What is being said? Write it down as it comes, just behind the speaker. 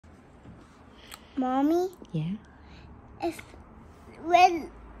Mommy? Yeah. If red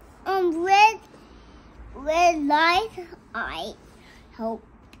light, I hope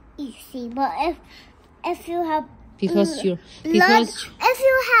you see. But if you have Because if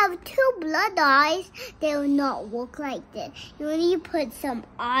you have two blood eyes, they will not work like this. You need to put some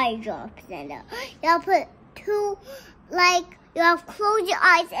eye drops in it. You have to put two, like you have close your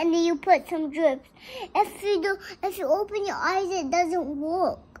eyes and then you put some drips. If you open your eyes, it doesn't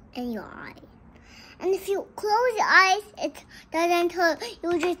work in your eye. And if you close your eyes, it doesn't hurt.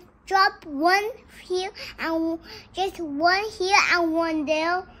 You just drop one here and just one here and one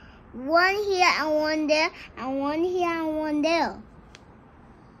there. One here and one there, and one here and one there.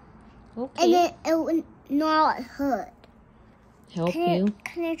 Okay. And then it will not hurt. Help you.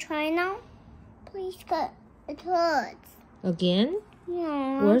 Can I try now? Please, because it hurts. Again?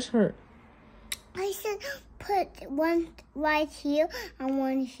 Yeah. Where's hurt? I said put one right here and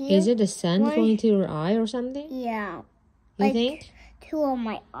one here. Is it the sun going to your eye or something? Yeah. You think? Two of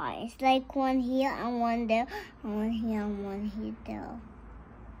my eyes. Like one here and one there, and one here and one here there.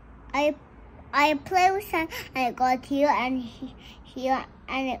 I play with sun and it got here and here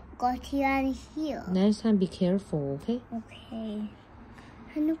and it got here and here. Next time be careful, okay? Okay.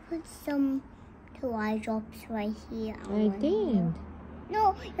 Can you put some two eye drops right here? I did.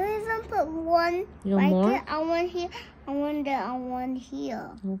 No, you even put one right there and one here and one there and one here.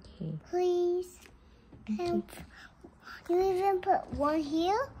 Okay. Please. Okay. You even put one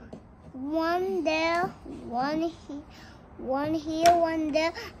here, one there, one here. One here, one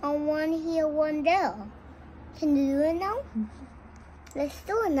there, and one here, one there. Can you do it now? Mm-hmm. Let's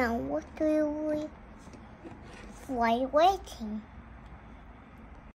do it now. What do you wait? Why are you waiting?